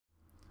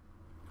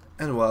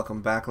And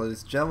welcome back,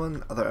 ladies and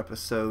gentlemen, another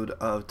episode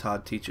of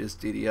Todd Teaches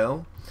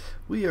DDO.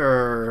 We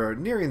are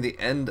nearing the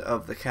end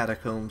of the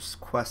Catacombs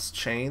quest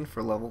chain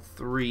for level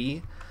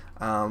 3.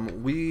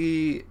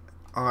 We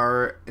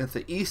are at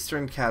the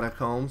eastern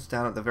catacombs,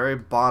 down at the very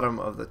bottom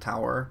of the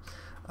tower,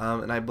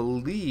 and I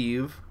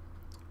believe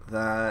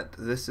that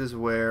this is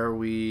where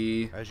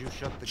we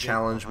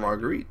challenge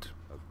Marguerite.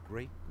 A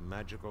great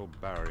magical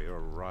barrier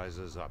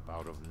rises up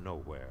out of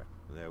nowhere.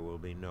 There will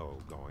be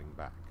no going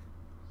back.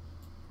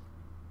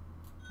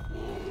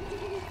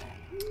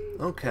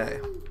 Okay,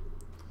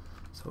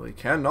 so we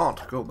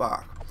cannot go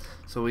back.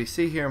 So we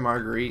see here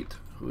Marguerite,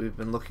 who we've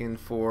been looking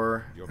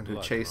for and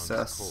who chased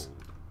us. Cold.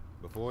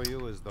 Before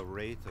you is the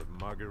wraith of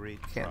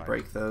Marguerite. Can't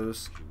break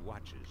those. She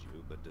watches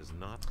you but does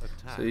not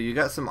attack. So you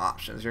got some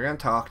options. You're gonna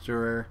talk to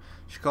her.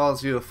 She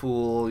calls you a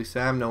fool. You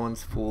say I'm no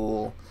one's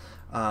fool.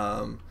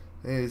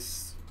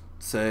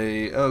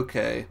 Say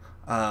okay.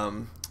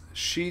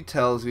 She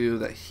tells you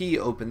that he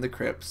opened the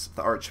crypts,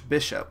 the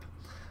Archbishop.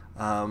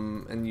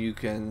 And you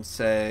can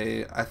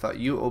say, I thought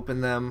you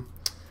opened them.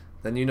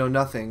 Then you know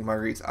nothing.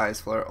 Marguerite's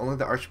eyes flare. Only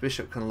the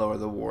Archbishop can lower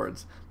the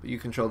wards, but you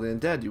control the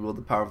undead. You wield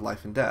the power of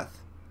life and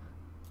death.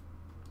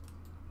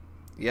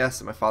 Yes,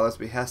 at my father's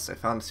behest, I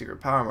found a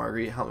secret power,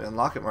 Marguerite. Help me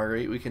unlock it,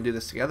 Marguerite. We can do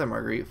this together,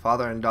 Marguerite.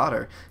 Father and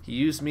daughter. He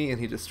used me and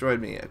he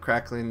destroyed me. A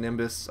crackling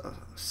nimbus, a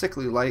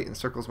sickly light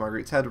encircles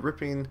Marguerite's head,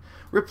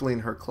 rippling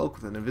her cloak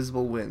with an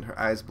invisible wind. Her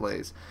eyes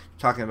blaze. You're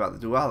talking about the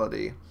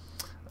duality.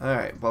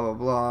 Alright, blah blah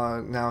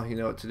blah. Now you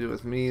know what to do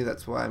with me.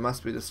 That's why I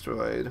must be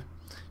destroyed.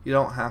 You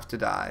don't have to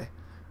die.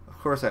 Of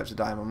course I have to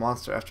die. I'm a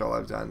monster after all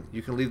I've done.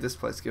 You can leave this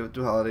place, give it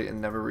duality, and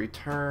never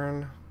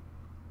return.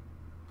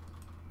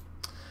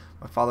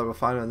 My father will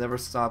find me and never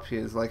stop. He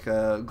is like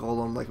a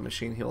golem, like a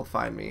machine. He will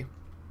find me.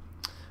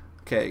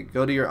 Okay,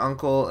 go to your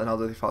uncle and I'll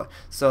do your father.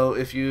 So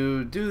if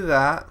you do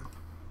that,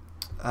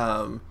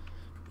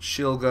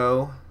 she'll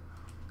go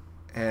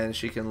and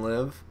she can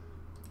live.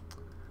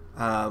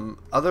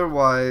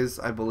 Otherwise,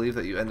 I believe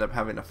that you end up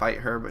having to fight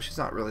her, but she's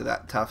not really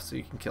that tough, so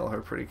you can kill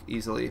her pretty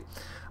easily.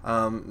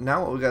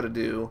 Now what we got to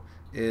do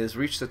is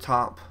reach the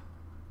top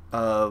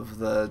of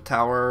the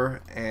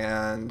tower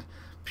and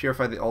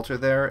purify the altar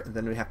there, and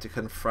then we have to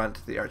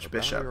confront the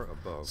Archbishop.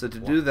 So to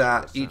do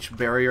that, each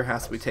barrier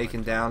has to be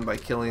taken down by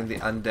killing the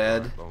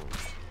undead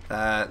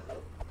that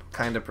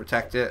kind of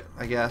protect it,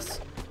 I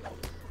guess.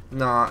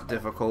 Not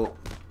difficult.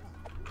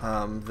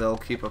 They'll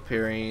keep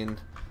appearing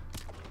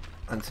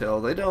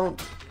until they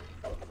don't.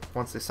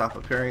 Once they stop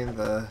appearing,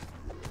 the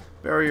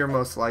barrier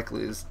most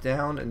likely is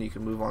down and you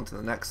can move on to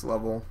the next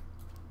level.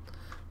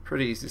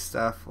 Pretty easy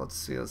stuff. Let's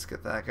see, let's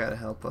get that guy to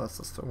help us.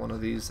 Let's throw one of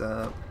these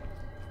up.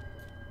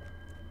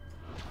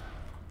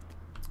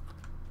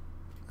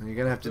 And you're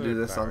gonna have to do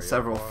this on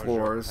several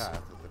floors.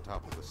 At the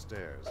top of the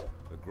stairs,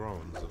 the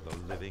groans of the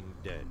living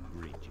dead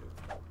greet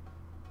you.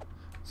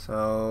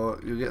 So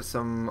you get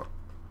some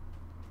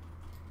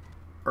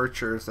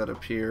archers that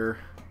appear.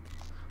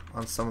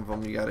 On some of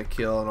them you gotta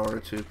kill in order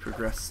to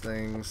progress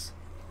things.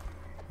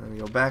 Then you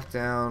go back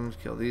down,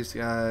 kill these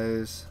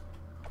guys.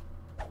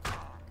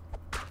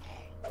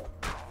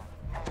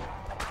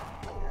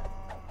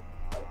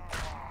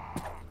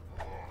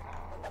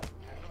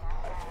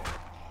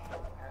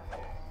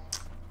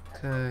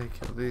 Okay,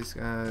 kill these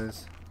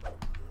guys.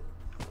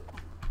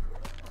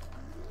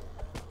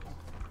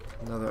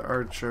 Another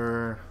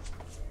archer.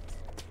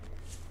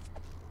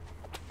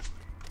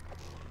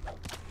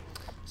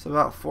 So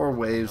about 4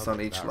 waves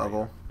on each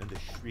level. And the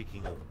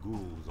shrieking of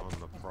ghouls on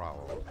the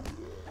prowl.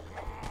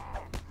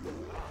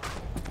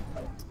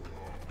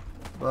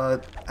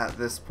 But at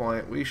this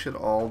point, we should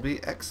all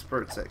be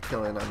experts at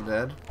killing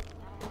undead.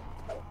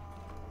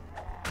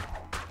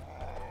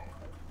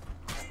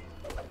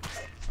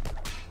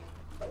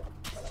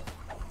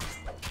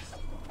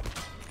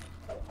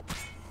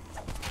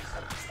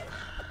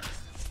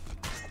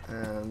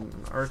 And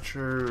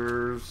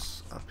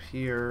archers up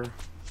here.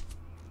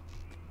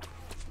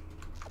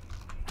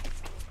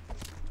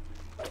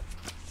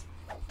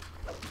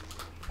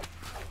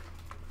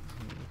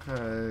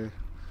 Okay,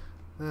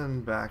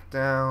 then back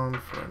down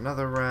for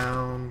another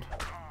round.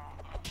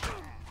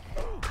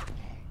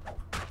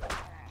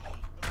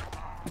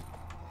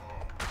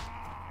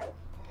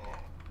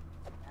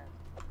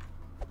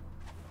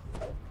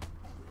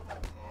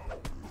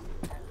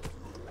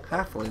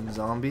 Halfling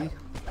zombie.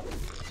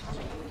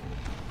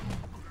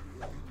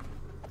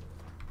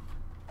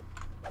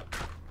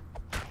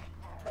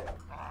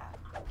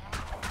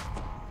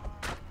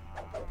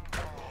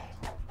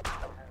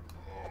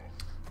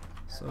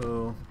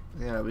 So,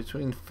 yeah,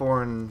 between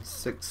 4 and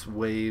 6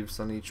 waves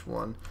on each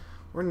one.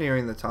 We're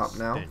nearing the top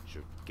now. The stench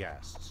of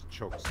gas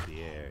chokes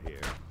the air here.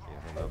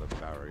 Yet another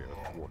barrier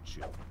thwarts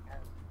you.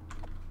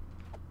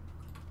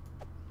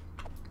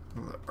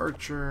 The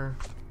archer.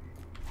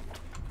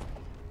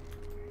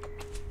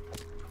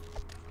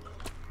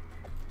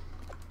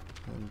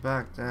 And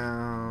back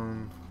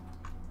down.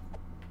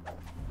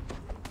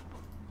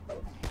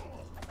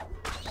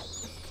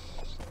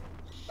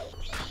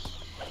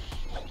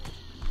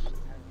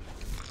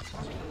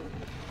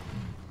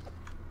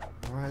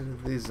 Why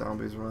did these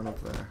zombies run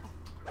up there?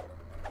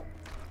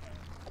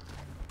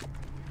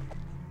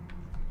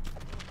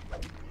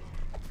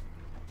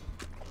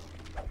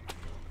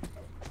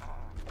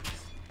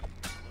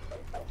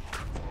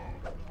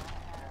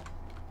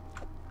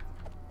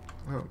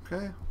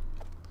 Okay.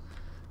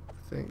 I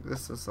think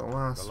this is the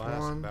last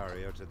one. The last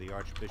barrier to the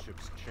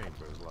Archbishop's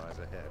chambers lies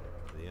ahead.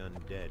 The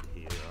undead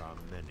here are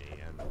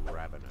many and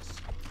ravenous.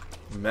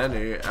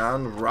 Many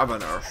and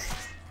ravenous.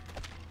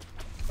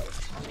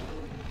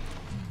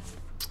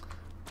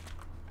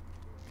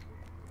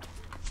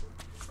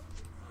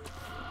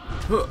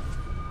 Huh.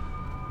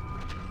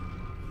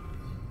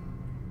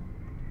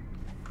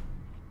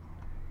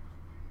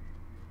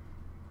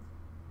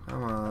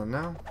 Come on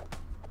now.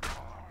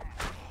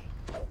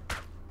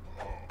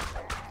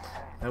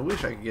 I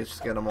wish I could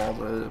just get them all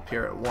to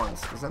appear at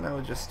once, because then I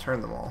would just turn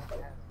them all.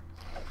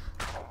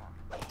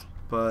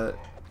 But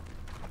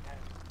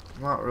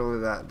not really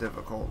that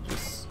difficult.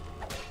 Just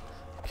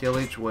kill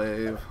each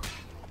wave.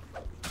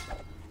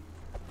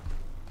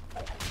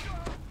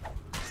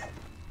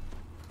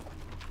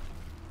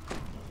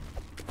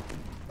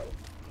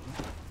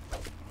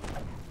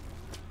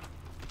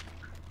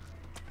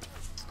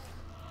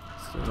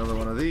 Let's do another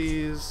one of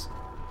these,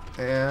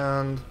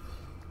 and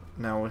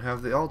now we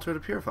have the altar to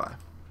purify.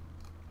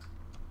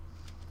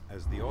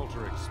 As the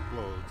altar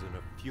explodes in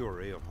a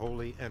fury of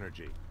holy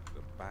energy,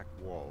 the back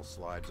wall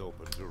slides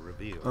open to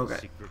reveal a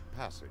secret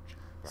passage.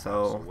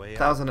 So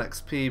 1000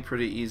 XP,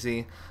 pretty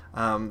easy.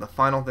 The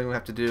final thing we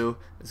have to do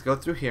is go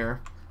through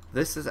here.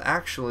 This is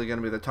actually going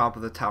to be the top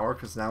of the tower,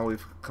 because now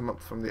we've come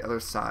up from the other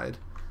side,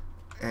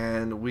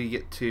 and we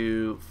get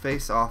to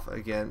face off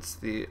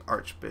against the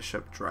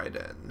Archbishop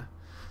Dryden.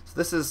 So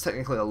this is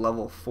technically a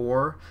level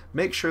 4.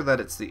 Make sure that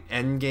it's the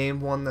endgame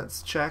one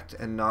that's checked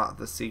and not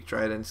the Seek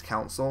Dryden's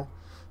Council.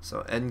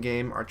 So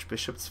endgame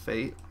Archbishop's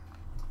Fate.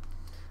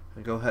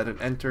 And go ahead and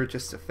enter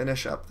just to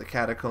finish up the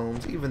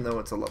Catacombs, even though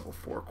it's a level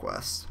 4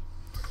 quest.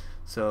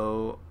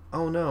 So,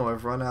 oh no,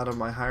 I've run out of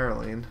my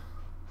hireling.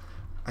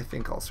 I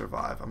think I'll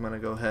survive. I'm going to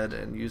go ahead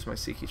and use my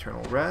Seek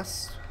Eternal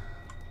Rest.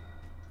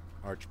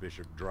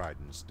 Archbishop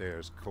Dryden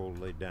stares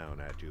coldly down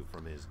at you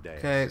from his dais.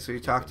 Okay, so you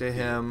talk to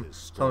him,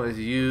 tell him it's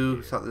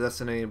you, sought the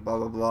destiny, blah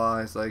blah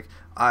blah. He's like,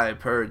 I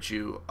purge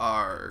you,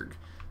 arg.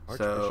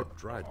 So,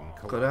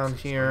 go down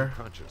here.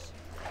 I'm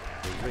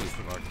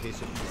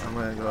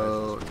going to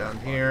go down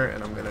here,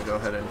 and I'm going to go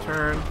ahead and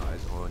turn.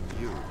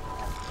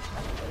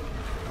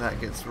 That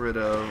gets rid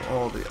of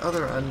all the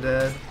other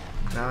undead.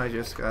 Now I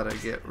just got to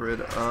get rid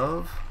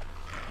of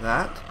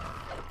that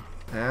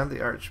and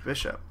the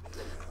Archbishop.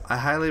 I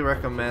highly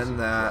recommend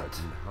that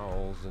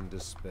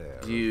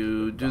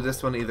you do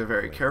this one either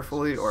very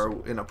carefully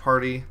or in a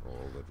party.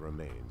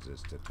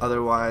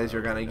 Otherwise,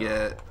 you're going to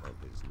get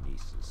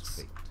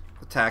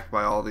attacked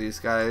by all these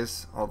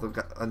guys, all the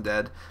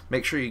undead.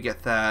 Make sure you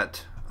get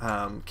that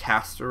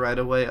caster right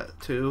away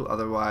too,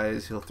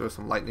 otherwise he'll throw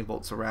some lightning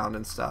bolts around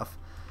and stuff.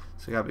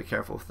 So you gotta be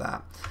careful with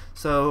that.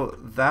 So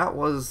that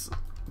was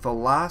the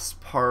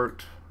last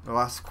part, the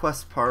last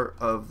quest part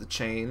of the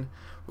chain.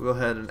 We'll go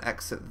ahead and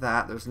exit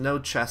that. There's no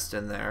chest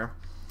in there.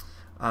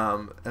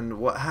 And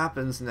what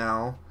happens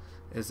now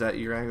is that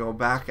you're gonna go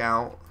back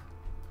out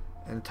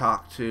and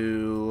talk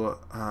to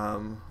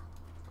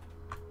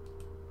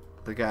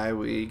the guy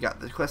we got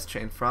the quest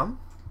chain from.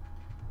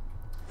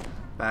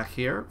 Back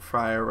here,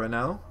 Friar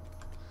Renault.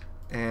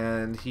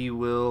 And he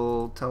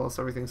will tell us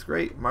everything's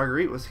great.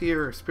 Marguerite was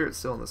here, her spirit's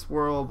still in this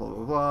world, blah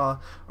blah blah.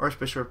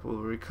 Archbishop will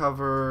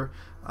recover.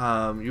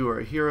 You are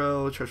a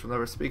hero. Church will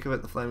never speak of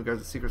it. The flame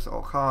guards the secrets at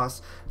all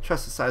costs.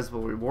 Trust a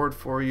sizable reward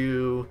for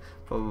you.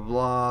 Blah blah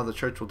blah. The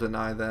church will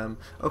deny them.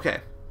 Okay,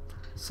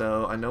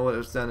 so I know what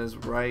was done is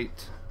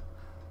right.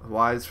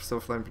 Why is so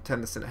flame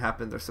pretend this didn't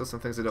happen? There's still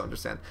some things I don't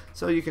understand.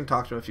 So you can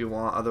talk to him if you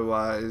want.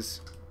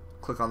 Otherwise,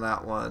 click on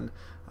that one.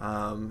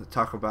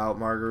 Talk about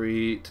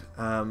Marguerite,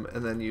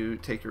 and then you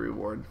take your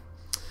reward.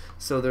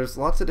 So there's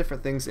lots of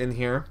different things in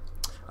here.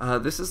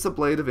 This is the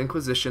Blade of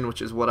Inquisition,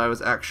 which is what I was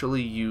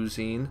actually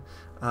using.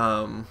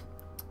 The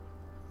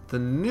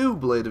new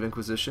Blade of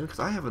Inquisition, because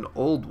I have an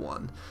old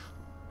one.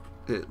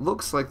 It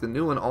looks like the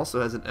new one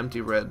also has an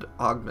empty red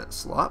augment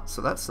slot,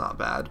 so that's not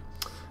bad.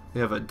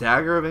 We have a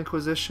Dagger of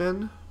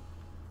Inquisition,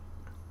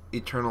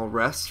 Eternal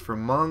Rest for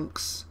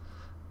monks,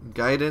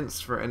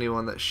 Guidance for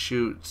anyone that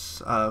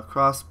shoots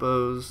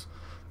crossbows.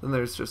 Then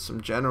there's just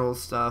some general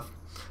stuff.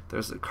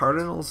 There's the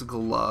Cardinal's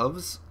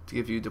Gloves to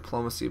give you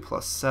Diplomacy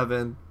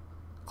 +7,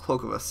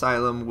 Cloak of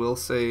Asylum, Will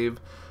Save,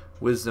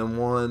 Wisdom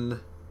 1,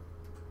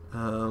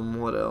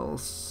 what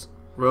else?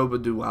 Robe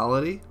of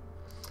Duality,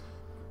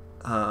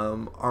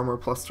 Armor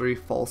 +3,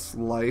 False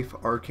Life,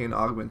 Arcane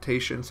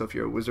Augmentation, so if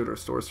you're a wizard or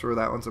sorcerer,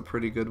 that one's a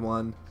pretty good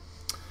one.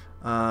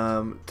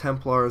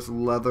 Templar's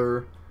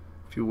Leather,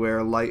 if you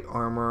wear light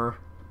armor,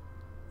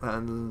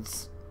 and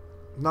it's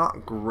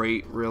not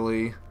great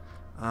really.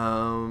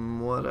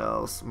 What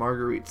else?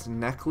 Marguerite's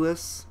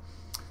Necklace,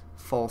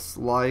 False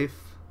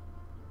Life.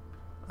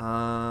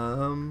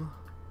 Now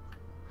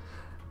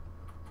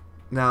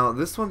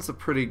this one's a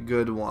pretty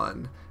good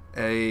one.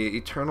 a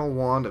Eternal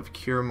Wand of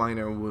Cure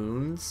Minor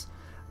Wounds.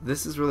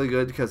 This is really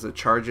good because the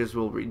charges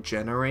will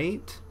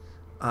regenerate.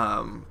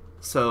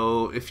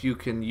 So if you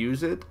can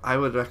use it, I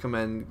would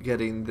recommend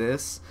getting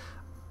this.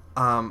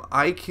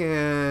 I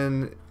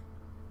can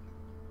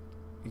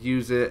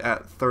use it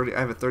at 30. I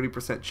have a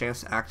 30%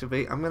 chance to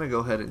activate. I'm going to go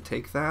ahead and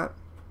take that.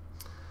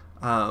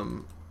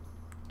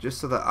 Just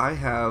so that I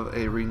have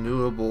a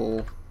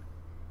renewable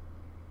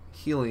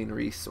healing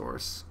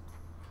resource.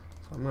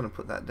 So I'm going to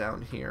put that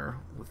down here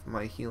with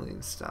my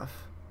healing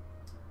stuff.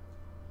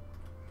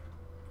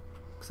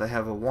 Because I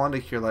have a Wand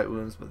of Cure Light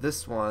Wounds, but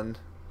this one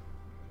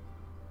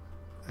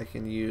I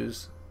can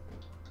use.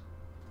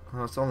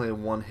 Oh, it's only a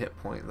 1 hit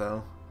point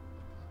though.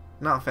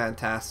 Not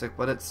fantastic,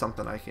 but it's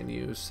something I can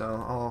use,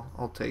 so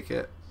I'll take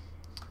it.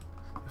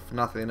 If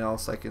nothing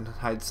else, I can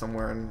hide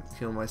somewhere and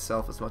heal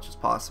myself as much as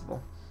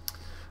possible.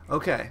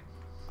 Okay,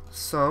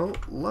 so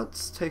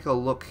let's take a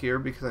look here,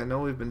 because I know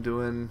we've been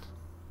doing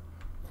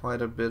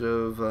quite a bit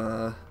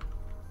of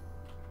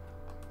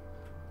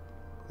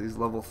these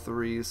level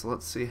 3s, so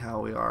let's see how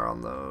we are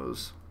on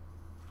those.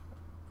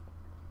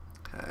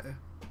 Okay,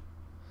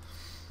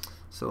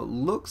 so it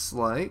looks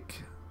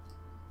like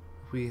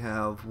we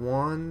have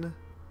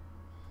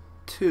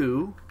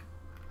two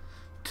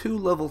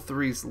level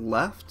 3s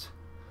left.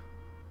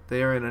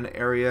 They are in an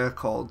area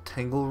called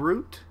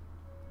Tangleroot,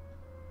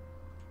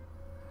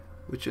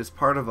 which is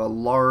part of a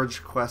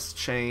large quest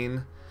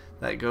chain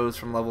that goes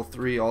from level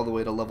 3 all the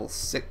way to level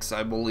 6,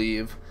 I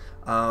believe.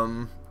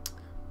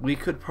 We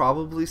could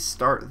probably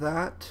start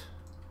that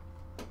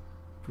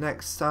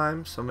next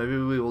time, so maybe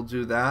we will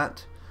do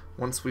that.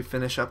 Once we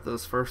finish up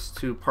those first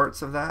 2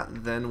 parts of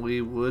that, then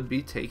we would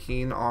be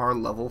taking our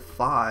level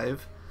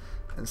 5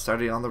 and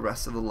starting on the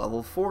rest of the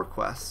level 4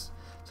 quests.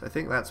 So I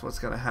think that's what's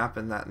going to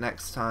happen that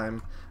next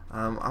time.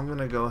 I'm going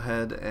to go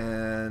ahead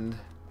and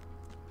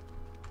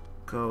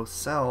go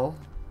sell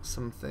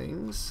some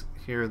things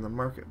here in the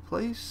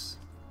marketplace.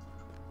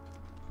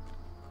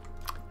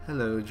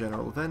 Hello,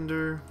 general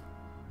vendor.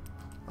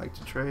 Like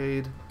to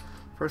trade.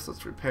 First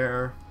let's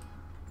repair.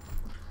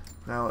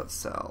 Now let's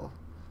sell.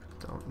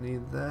 Don't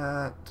need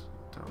that.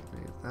 Don't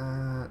need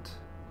that.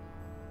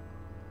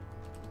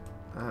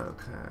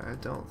 Okay, I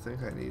don't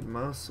think I need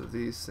most of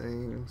these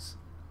things.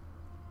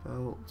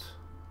 Belt.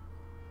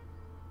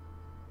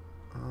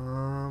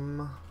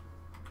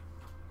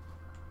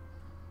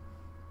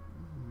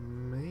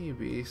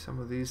 Maybe some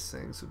of these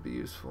things would be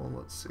useful.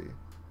 Let's see.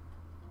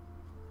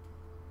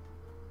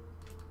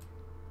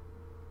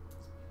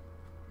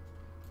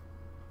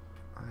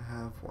 I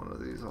have one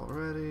of these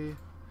already.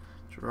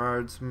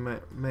 Gerard's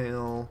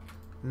mail.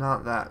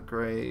 Not that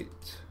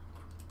great.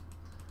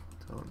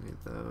 Don't need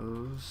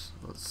those.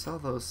 Let's sell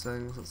those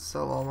things. Let's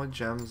sell all my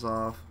gems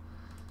off.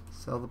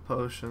 Sell the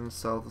potion.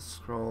 Sell the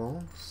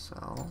scroll.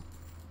 Sell.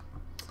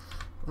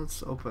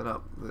 Let's open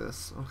up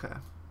this. Okay.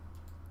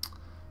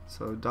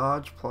 So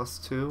dodge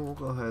 +2. We'll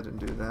go ahead and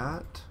do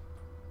that.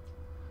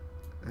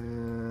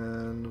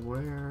 And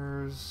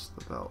where's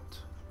the belt?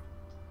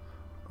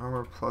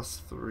 Armor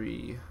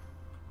 +3.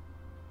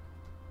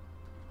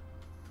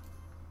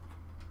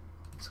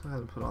 Let's go ahead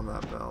and put on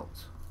that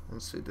belt.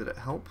 Let's see, did it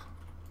help?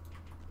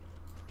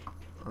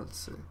 Let's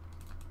see.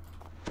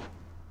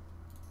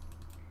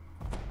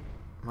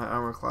 My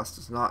armor class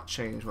does not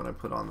change when I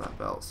put on that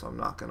belt, so I'm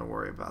not going to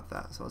worry about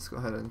that. So let's go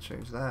ahead and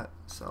change that.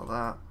 Sell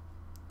that.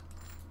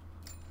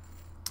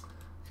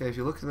 Okay, if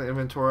you look in the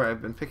inventory,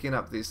 I've been picking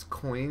up these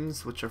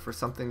coins, which are for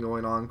something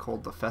going on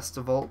called the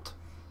Festival.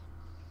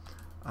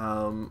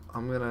 I'm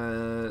going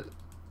to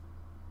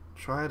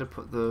try to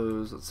put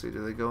those, let's see,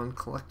 do they go in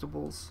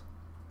collectibles?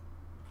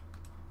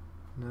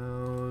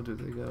 No. Do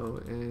they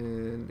go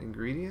in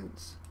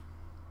ingredients?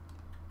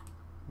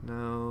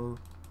 No.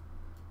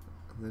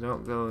 They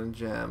don't go in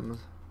gems.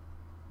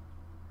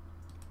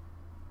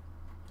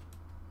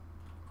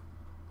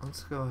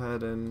 Let's go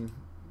ahead and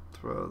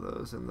throw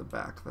those in the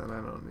back then. I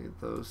don't need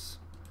those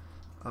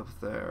up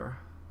there.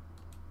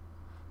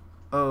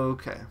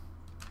 Okay.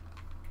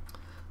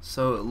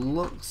 So it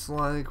looks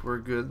like we're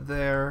good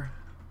there.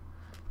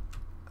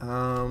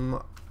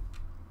 I'm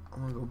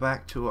gonna go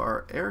back to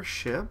our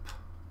airship.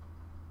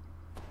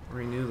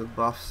 Renew the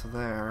buffs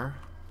there.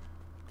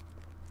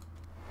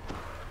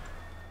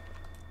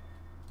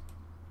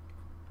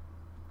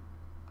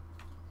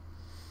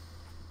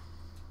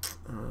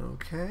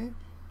 Okay.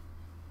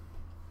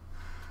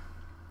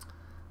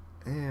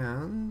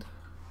 And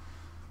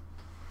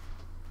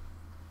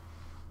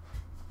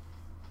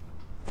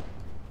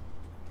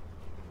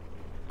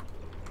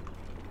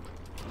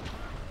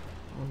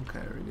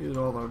okay, renewed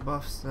all our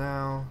buffs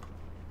now.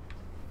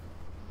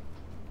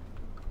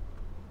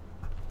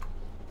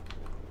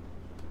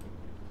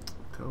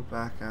 Go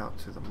back out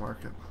to the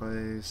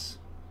marketplace.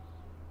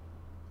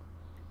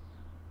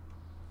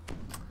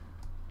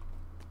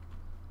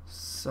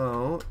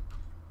 So,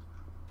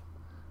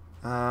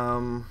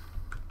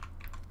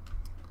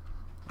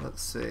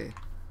 let's see.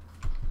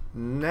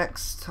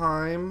 Next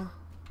time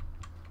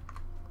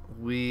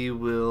we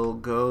will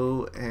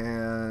go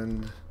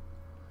and,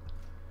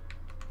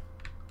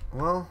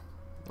 well,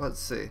 let's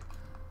see.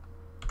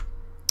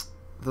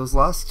 Those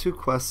last two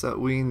quests that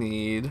we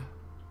need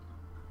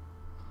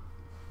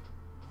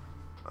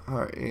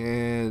are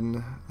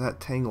in that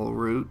Tangle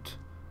route.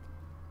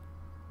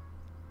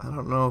 I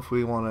don't know if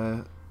we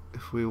want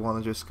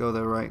to just go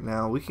there right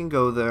now. We can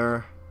go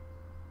there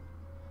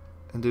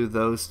and do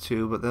those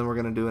two, but then we're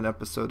going to do an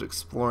episode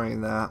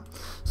exploring that.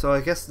 So I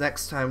guess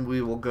next time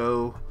we will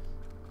go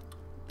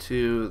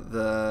to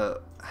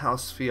the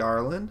House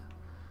Fjarlin,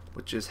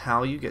 which is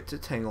how you get to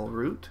Tangle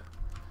route.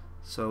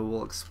 So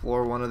we'll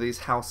explore one of these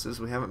houses.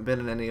 We haven't been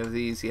in any of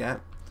these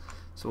yet.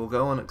 So we'll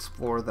go and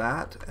explore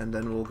that, and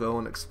then we'll go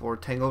and explore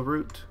Tangle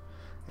route,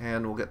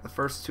 and we'll get the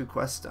first two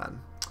quests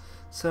done.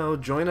 So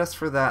join us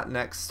for that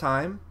next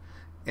time,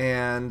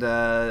 and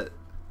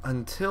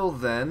until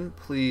then,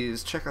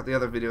 please check out the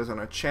other videos on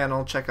our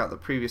channel, check out the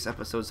previous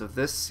episodes of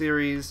this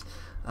series,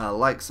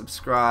 like,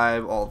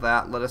 subscribe, all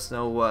that. Let us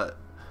know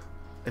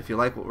if you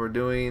like what we're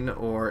doing,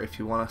 or if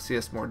you want to see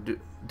us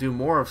do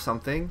more of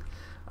something.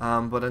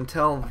 But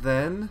until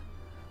then,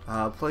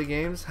 play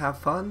games, have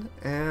fun,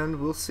 and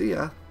we'll see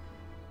ya.